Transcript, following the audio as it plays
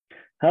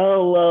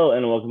Hello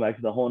and welcome back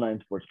to the Whole Nine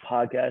Sports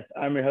Podcast.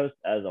 I'm your host,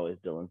 as always,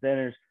 Dylan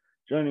Sanders.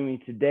 Joining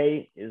me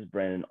today is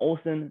Brandon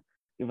Olson.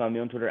 You can find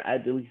me on Twitter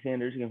at Dilly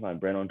Sanders. You can find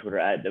Brandon on Twitter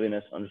at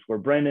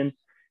WNS_Brandon.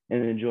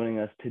 And then joining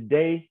us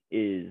today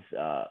is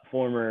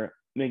former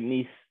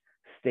McNeese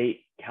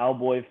State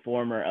Cowboy,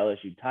 former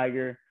LSU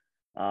Tiger,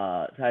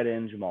 tight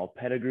end Jamal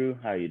Pettigrew.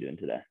 How are you doing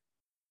today?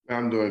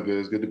 I'm doing good.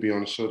 It's good to be on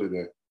the show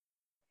today.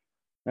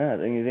 Yeah,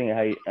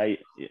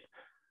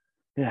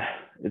 yeah,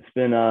 it's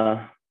been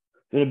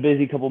a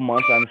busy couple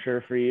months, I'm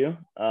sure, for you.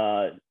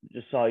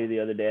 Just saw you the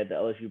other day at the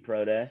LSU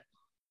Pro Day.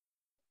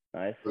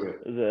 Nice.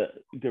 It was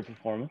a good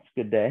performance.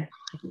 Good day.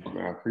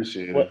 I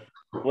appreciate it.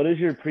 What has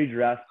your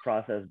pre-draft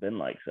process been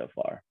like so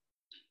far?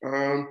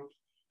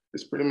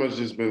 It's pretty much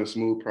just been a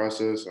smooth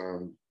process.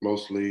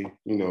 Mostly,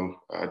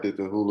 I did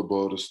the Hula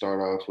Bowl to start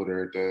off with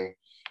everything.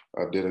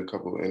 I did a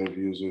couple of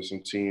interviews with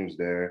some teams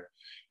there.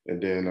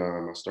 And then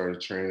I started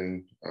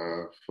training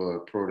for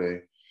Pro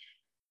Day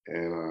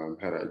and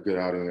had a good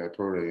outing at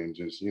Pro Day and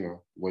just,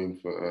 waiting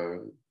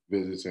for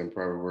visits and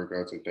private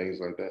workouts and things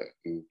like that.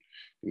 And,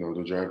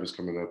 the draft is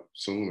coming up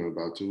soon in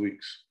about 2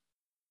 weeks.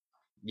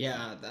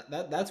 Yeah,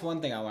 that's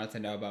one thing I wanted to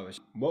know about.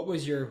 What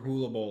was your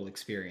Hula Bowl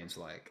experience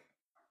like?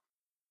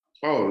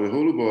 Oh, the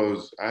Hula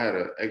Bowl I had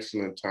an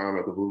excellent time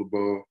at the Hula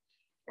Bowl.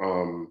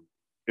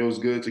 It was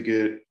good to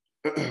get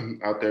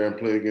out there and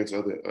play against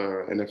other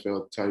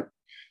NFL type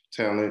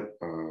talent.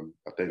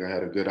 I think I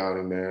had a good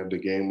outing there. The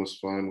game was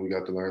fun. We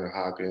got to learn the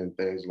hockey and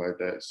things like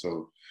that.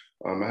 So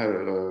I had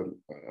a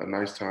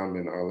nice time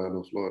in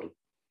Orlando, Florida.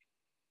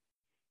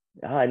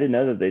 Oh, I didn't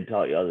know that they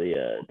taught you all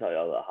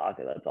the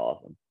hockey. That's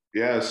awesome.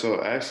 Yeah.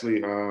 So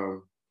actually,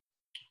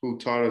 who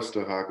taught us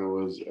the hockey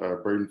was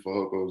Braden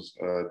Fajoko's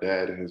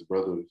dad and his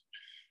brothers.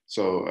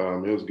 So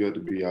it was good to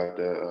be out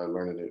there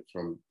learning it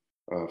from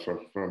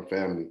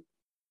family.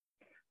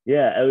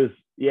 Yeah, it was.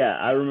 Yeah,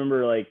 I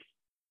remember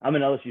I'm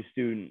an LSU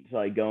student,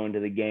 so going to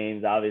the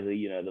games.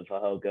 Obviously, the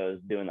Fajokos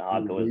doing the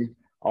hockey was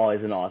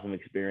always an awesome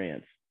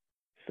experience.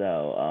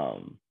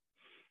 So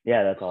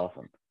yeah, that's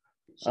awesome.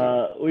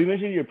 We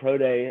mentioned your pro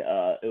day.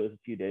 It was a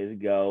few days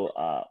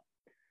ago.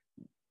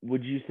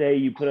 Would you say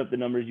you put up the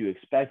numbers you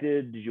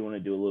expected? Did you want to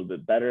do a little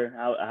bit better?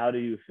 How do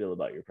you feel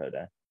about your pro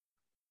day?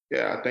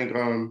 Yeah, I think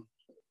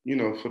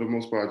for the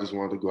most part, I just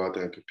wanted to go out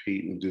there and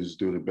compete and just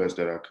do the best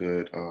that I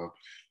could.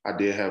 I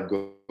did have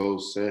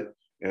goals set,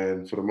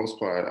 and for the most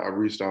part, I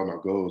reached all my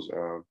goals.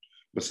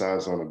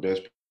 Besides on the bench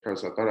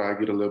press, I thought I'd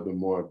get a little bit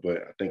more, but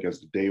I think as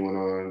the day went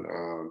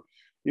on,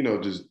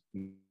 just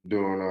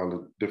doing all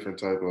the different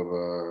type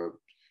of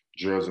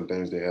drills and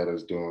things they had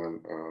us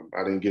doing,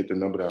 I didn't get the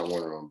number that I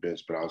wanted on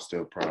bench, but I was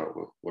still proud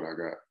with what I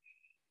got.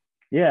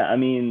 Yeah, I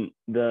mean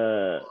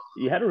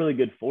you had a really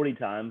good 40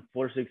 time,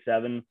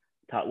 4.67.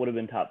 Would have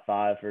been top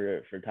 5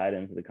 for tight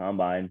ends of the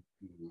combine.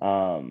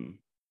 Mm-hmm.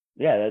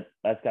 Yeah,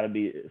 that's got to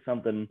be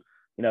something.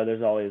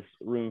 There's always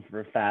room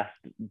for fast,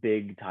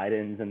 big tight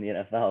ends in the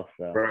NFL.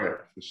 So right,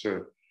 for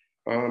sure.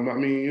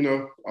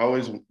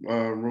 Always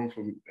room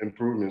for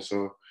improvement.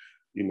 So,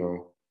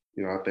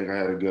 I think I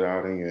had a good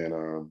outing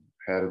and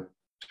had a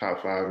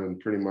top 5 in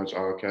pretty much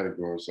all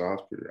categories. So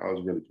I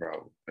was really proud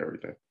of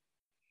everything.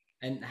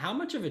 And how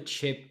much of a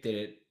chip did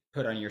it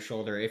put on your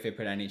shoulder, if it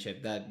put any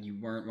chip, that you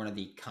weren't one of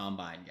the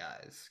combine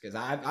guys? Because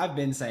I've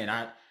been saying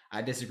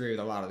I disagree with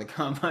a lot of the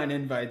combine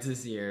invites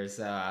this year.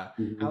 So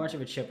how much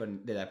of a chip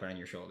did that put on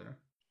your shoulder?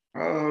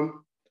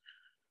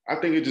 I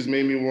think it just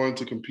made me want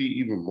to compete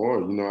even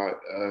more.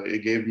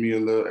 It gave me a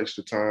little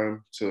extra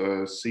time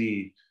to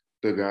see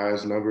the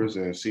guys' numbers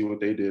and see what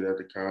they did at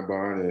the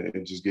combine, and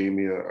it just gave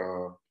me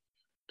a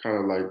kind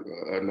of like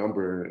a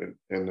number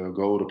and a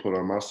goal to put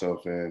on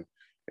myself. And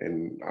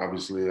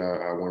obviously,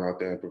 I went out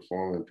there and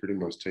performed and pretty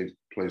much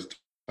placed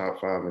top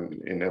 5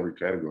 in every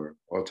category,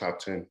 or top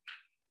 10.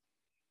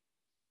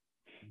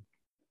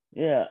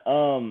 Yeah.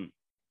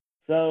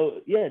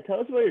 So yeah, tell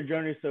us about your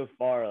journey so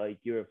far.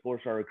 You were a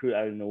 4-star recruit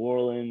out of New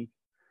Orleans.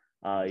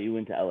 You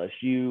went to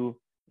LSU,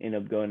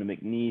 ended up going to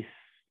McNeese.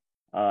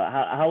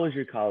 How was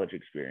your college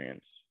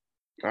experience?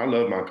 I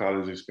love my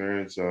college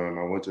experience. I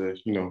went to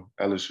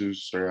LSU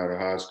straight out of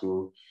high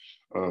school.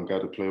 Got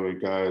to play with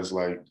guys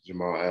like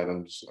Jamal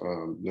Adams,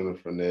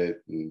 Leonard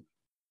Fournette, and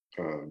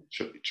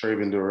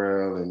Traven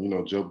Durrell,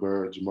 and Joe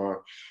Burrow,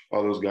 Jamar,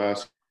 all those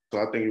guys. So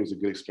I think it was a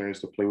good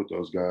experience to play with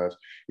those guys.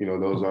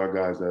 Those are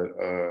guys that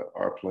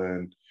are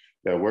playing,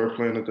 that were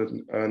playing at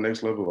the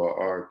next level, or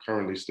are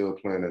currently still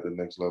playing at the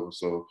next level.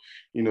 So,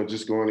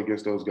 just going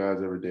against those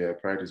guys every day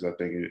at practice, I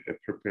think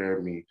it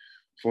prepared me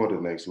for the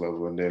next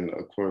level. And then,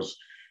 of course,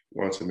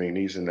 going to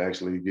McNeese and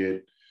actually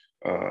get,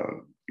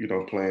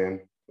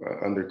 playing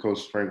under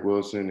Coach Frank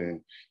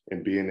Wilson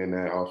and being in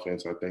that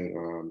offense, I think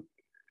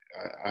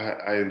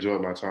I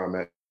enjoyed my time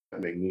at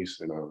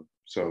McNeese. And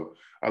so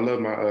I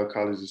love my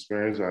college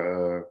experience.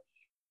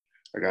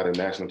 I got a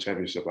national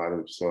championship out of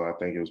it, so I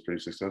think it was pretty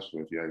successful,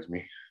 if you ask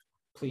me.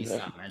 Please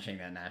stop mentioning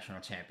that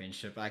national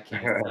championship. I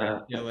can't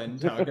stand Dylan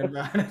talking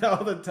about it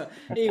all the time.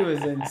 He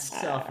was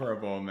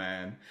insufferable,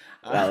 man.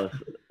 That was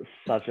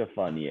such a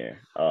fun year.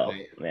 Oh,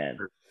 man.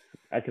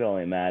 I could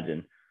only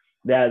imagine.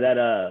 Yeah,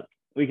 that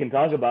we can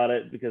talk about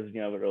it because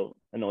it'll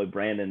annoy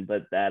Brandon,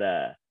 but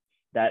that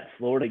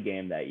Florida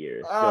game that year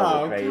is still the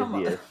Oh, come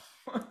on. craziest,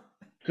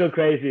 still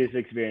craziest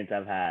experience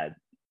I've had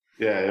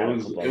Yeah, at a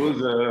football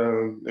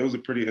game. it was a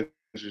pretty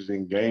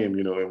interesting game.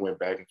 You know, it went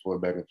back and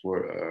forth, back and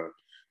forth.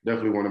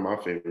 Definitely one of my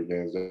favorite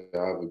games that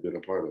I've been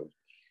a part of.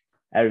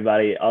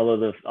 Everybody, all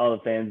the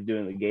fans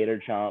doing the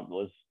Gator chomp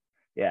was,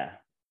 yeah,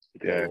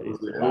 Yeah, crazy,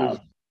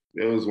 loud.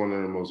 it was one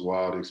of the most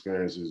wild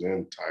experiences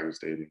in Tiger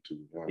Stadium, to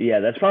be honest. Yeah,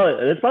 that's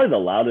probably the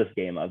loudest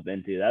game I've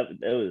been to. That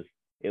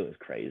it was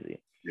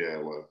crazy. Yeah,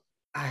 it was.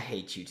 I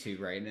hate you two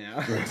right now.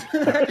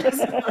 I just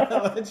want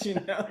to let you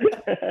know.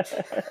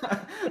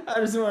 I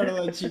just want to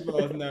let you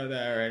both know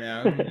that right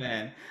now,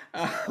 man.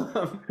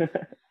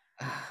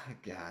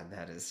 God,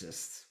 that is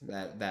just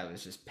that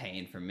was just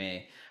pain for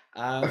me.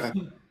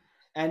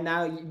 And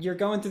now you're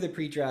going through the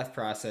pre-draft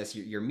process.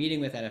 You're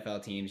meeting with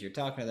NFL teams. You're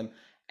talking to them,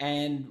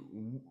 and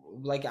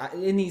like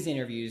in these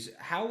interviews,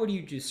 how would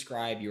you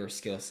describe your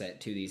skill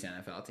set to these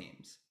NFL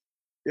teams?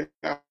 Yeah,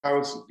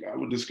 I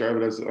would describe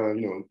it as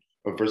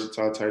a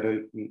versatile tight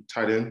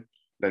end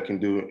that can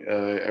do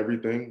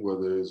everything,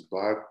 whether it's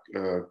block,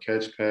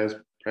 catch, pass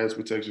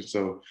protection.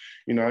 So,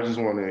 I just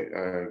want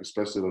to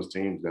express to those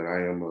teams that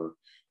I am a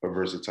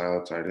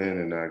versatile tight end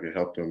and I can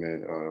help them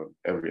in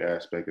every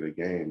aspect of the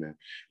game, and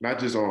not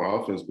just on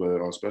offense, but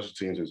on special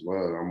teams as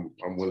well.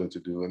 I'm willing to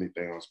do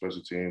anything on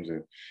special teams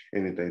and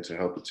anything to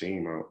help the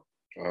team out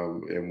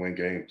and win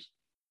games.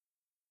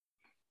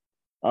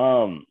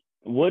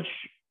 Which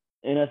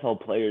NFL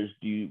players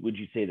would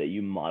you say that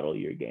you model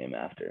your game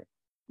after?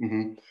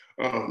 Mm-hmm.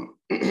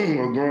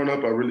 Well, growing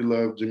up, I really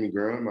loved Jimmy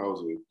Graham. I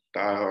was a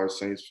diehard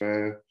Saints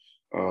fan.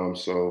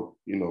 So,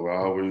 I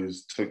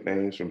always took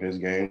things from his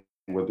game,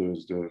 whether it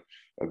was the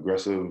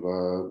aggressive,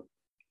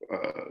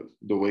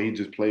 the way he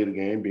just played the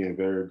game, being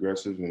very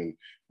aggressive and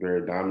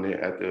very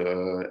dominant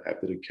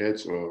after the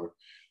catch, or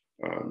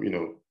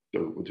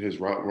with his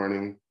route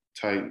running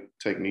tight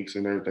techniques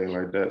and everything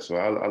like that. So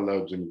I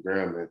love Jimmy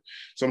Graham, and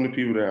some of the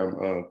people that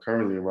I'm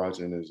currently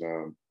watching is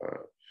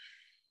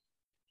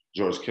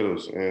George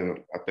Kittles.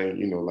 And I think,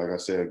 like I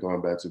said, going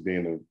back to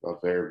being a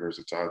very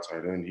versatile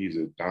tight end, he's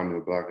a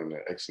dominant blocker and an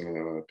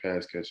excellent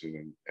pass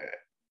catching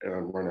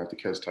and run after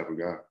catch type of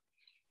guy.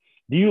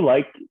 Do you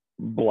like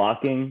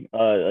blocking,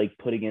 like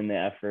putting in the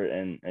effort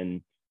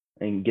and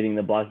getting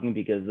the blocking?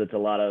 Because it's a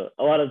lot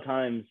of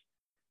times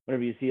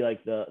whenever you see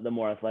like the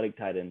more athletic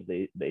tight ends,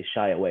 they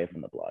shy away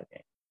from the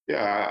blocking.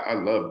 Yeah, I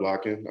love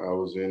blocking. I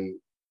was in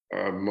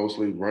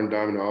mostly run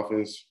dominant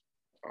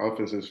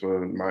offenses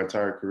for my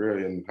entire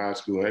career in high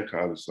school and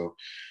college. So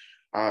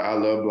I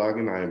love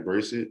blocking. I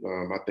embrace it.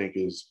 I think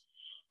it's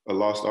a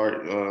lost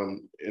art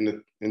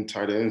in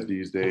tight ends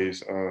these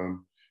days.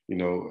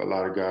 A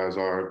lot of guys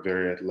are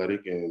very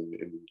athletic and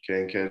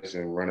can catch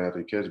and run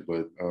after catch,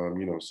 but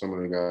some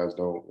of the guys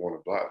don't want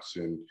to block.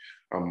 And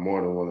I'm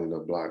more than willing to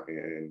block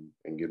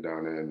and get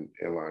down there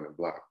and line and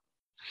block.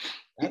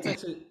 That's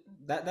actually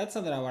that's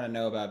something I want to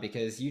know about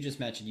because you just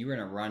mentioned you were in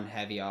a run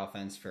heavy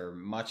offense for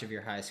much of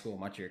your high school,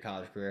 much of your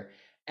college career,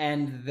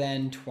 and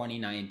then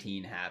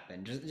 2019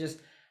 happened. Just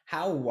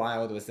how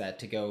wild was that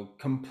to go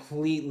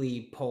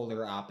completely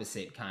polar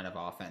opposite kind of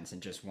offense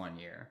in just 1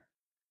 year?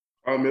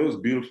 It was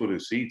beautiful to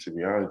see, to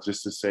be honest,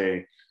 just to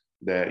say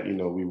that,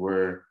 we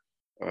were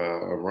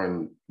a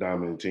run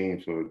dominant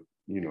team for,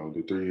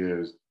 the 3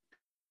 years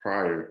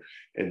prior.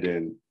 And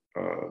then,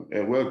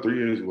 and 3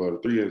 years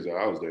that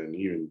I was there, and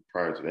even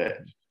prior to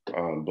that.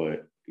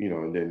 But,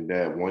 and then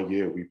that 1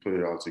 year we put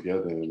it all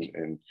together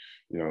and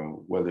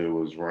whether it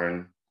was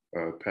run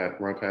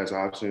pass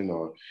option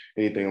or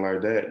anything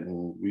like that,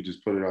 and we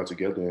just put it all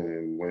together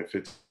and went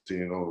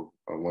 15-0,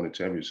 won a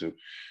championship.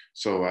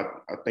 So I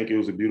think it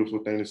was a beautiful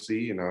thing to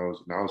see, and I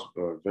was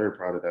very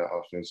proud of that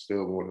offense.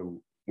 Still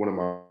one of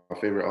my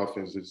favorite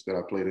offenses that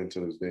I played in to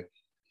this day.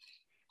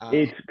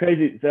 It's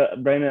crazy. So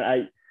Brandon,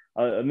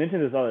 I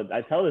mention this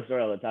I tell this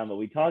story all the time, but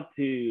we talked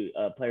to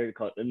a player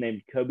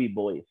named Kobe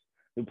Boyce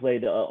who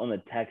played on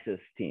the Texas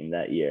team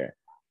that year,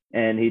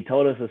 and he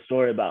told us a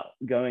story about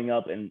going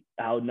up and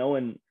how no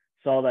one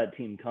saw that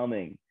team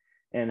coming,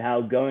 and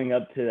how going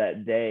up to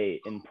that day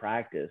in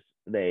practice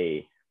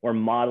they were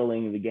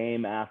modeling the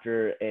game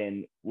after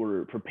and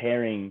were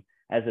preparing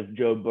as if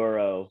Joe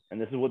Burrow,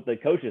 and this is what the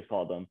coaches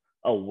called him,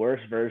 a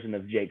worse version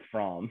of Jake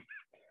Fromm.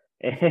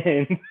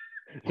 And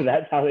so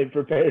that's how they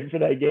prepared for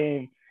that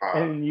game.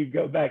 And you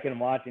go back and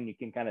watch and you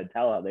can kind of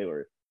tell how they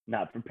were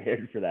not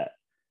prepared for that.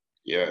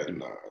 Yeah,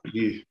 nah.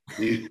 He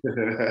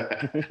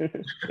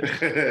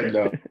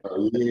no,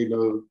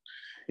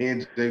 he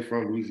ain't Jake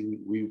Fromm.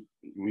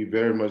 We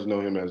very much know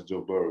him as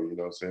Joe Burrow, you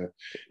know what I'm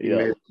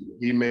saying?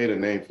 He made a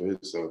name for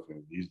himself,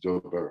 and he's Joe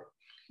Burrow.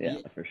 Yeah,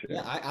 for sure.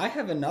 Yeah, I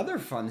have another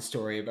fun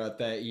story about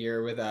that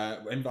year with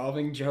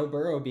involving Joe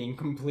Burrow being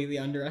completely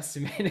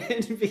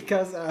underestimated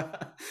because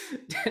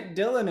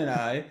Dylan and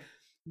I,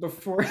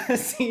 before the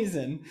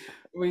season,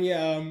 we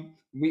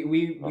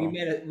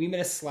made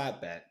a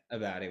slap bet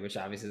about it, which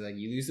obviously is like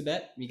you lose a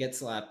bet, you get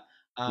slapped.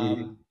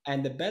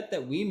 And the bet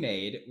that we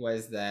made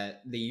was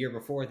that the year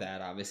before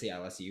that, obviously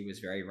LSU was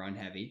very run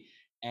heavy,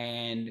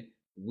 and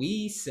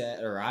we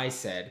said, or I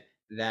said,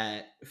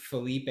 that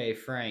Felipe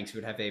Franks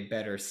would have a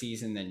better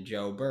season than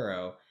Joe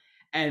Burrow.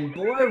 And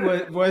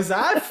boy, was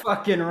I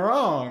fucking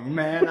wrong,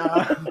 man.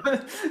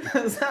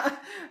 Have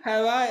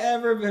I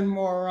ever been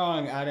more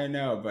wrong? I don't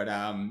know, but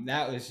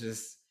that was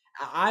just.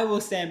 I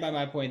will stand by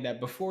my point that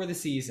before the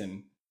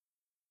season,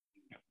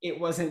 it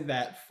wasn't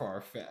that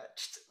far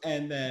fetched,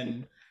 and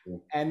then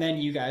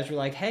you guys were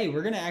like, "Hey,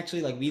 we're gonna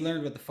actually like we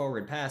learned what the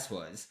forward pass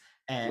was,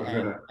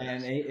 and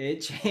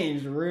it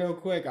changed real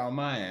quick on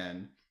my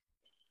end."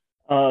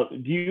 Do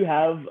you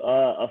have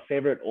a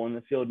favorite on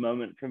the field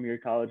moment from your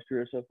college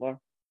career so far?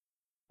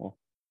 Well,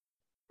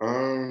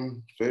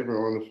 Favorite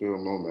on the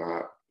field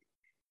moment.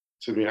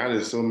 To be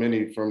honest, so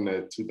many from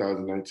that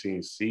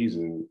 2019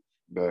 season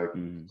that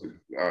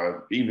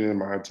even in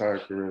my entire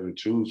career to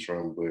choose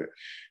from. But,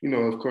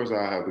 of course,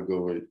 I have to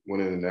go with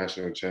winning the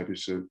national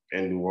championship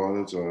in New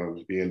Orleans,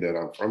 being that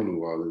I'm from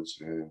New Orleans.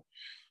 And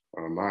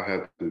I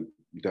have to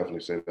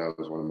definitely say that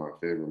was one of my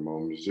favorite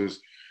moments.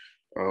 Just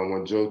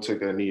when Joe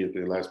took that knee at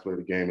the last play of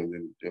the game, and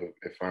then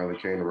it finally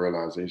came to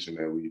realization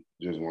that we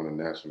just won a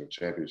national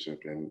championship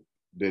and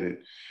did it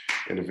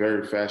in a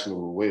very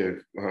fashionable way.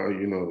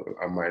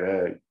 I might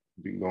add,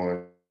 be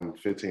going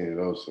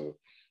 15-0. So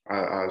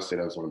I'd say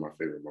that's one of my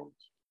favorite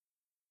moments.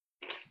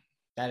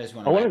 That is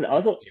one of my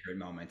favorite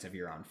moments of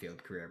your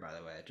on-field career, by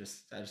the way.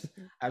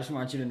 I just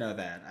want you to know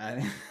that.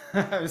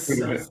 I was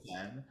so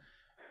sad.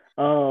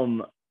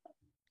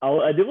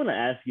 I did want to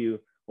ask you,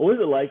 what was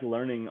it like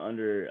learning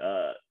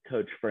under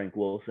Coach Frank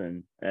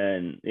Wilson?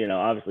 And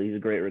obviously he's a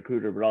great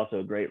recruiter, but also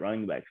a great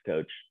running backs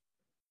coach.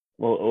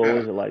 What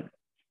was it like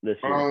this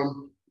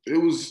year?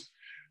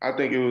 I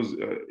think it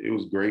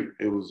was great.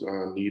 It was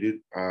needed.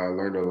 I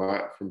learned a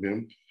lot from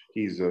him.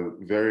 He's a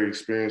very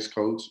experienced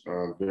coach,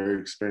 very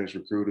experienced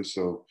recruiter.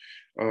 So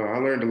I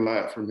learned a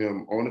lot from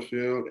him on the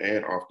field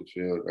and off the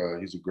field.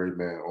 He's a great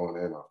man on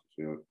and off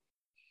the field.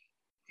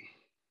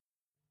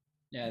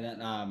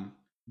 Yeah.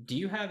 Do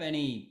you have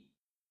any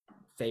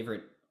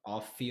favorite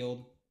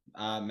off-field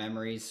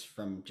memories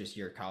from just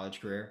your college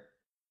career?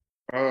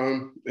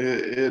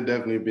 It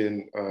definitely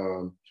been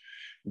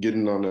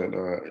getting on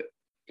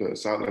the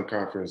Southland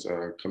Conference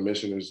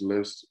commissioners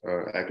list,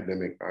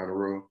 academic honor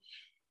roll.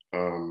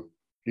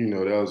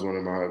 That was one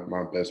of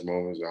my best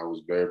moments. I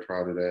was very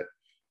proud of that.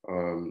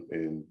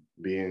 And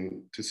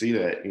to see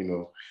that,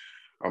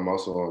 I'm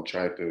also on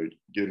track to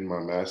getting my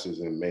master's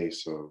in May.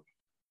 So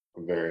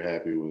I'm very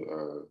happy with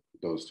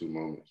those two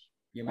moments.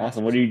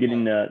 Awesome. What are you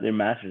getting their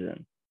master's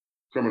in?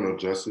 Criminal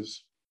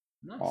justice.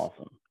 Nice.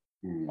 Awesome.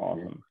 Mm-hmm.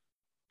 Awesome.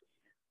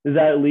 Does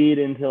that lead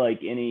into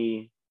like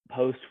any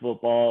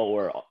post-football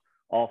or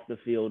off the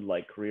field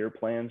like career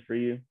plans for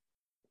you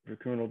for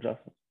criminal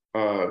justice?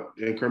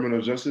 In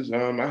criminal justice, I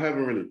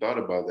haven't really thought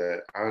about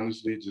that. I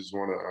honestly just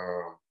want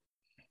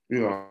to,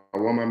 I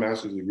want my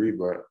master's degree,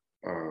 but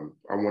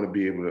I want to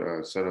be able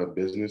to set up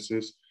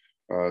businesses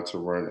to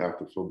run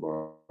after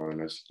football, and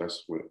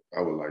that's what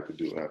I would like to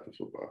do after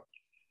football.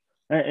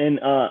 And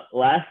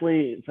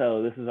lastly,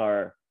 so this is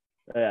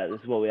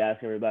what we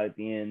ask everybody at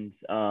the end.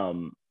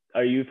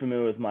 Are you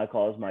familiar with My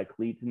Calls, My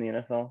Cleats in the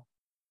NFL?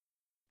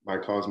 My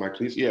Calls, My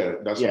Cleats? Yeah,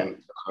 that's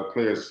when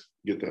players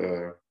get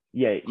the...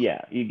 Yeah,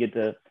 you get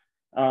the...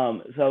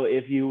 So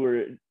if you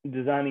were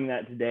designing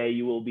that today,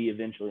 you will be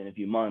eventually in a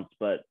few months,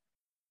 but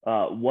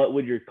what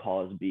would your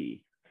cause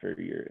be for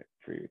your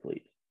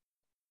cleats?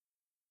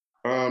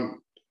 I'll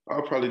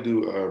probably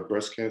do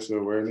breast cancer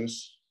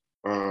awareness,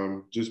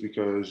 just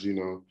because,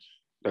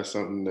 that's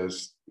something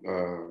that's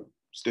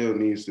still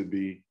needs to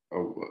be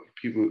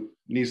people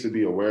needs to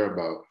be aware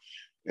about,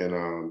 and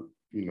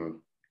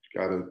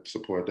got to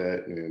support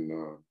that, and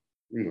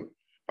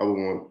I would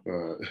want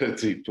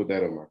to put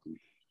that on my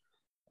cleat.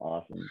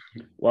 Awesome.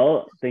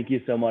 Well, thank you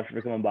so much for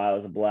coming by. It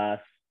was a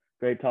blast.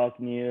 Great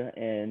talking to you,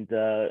 and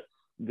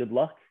good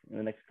luck in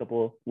the next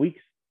couple of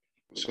weeks.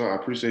 So I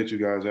appreciate you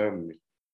guys having me.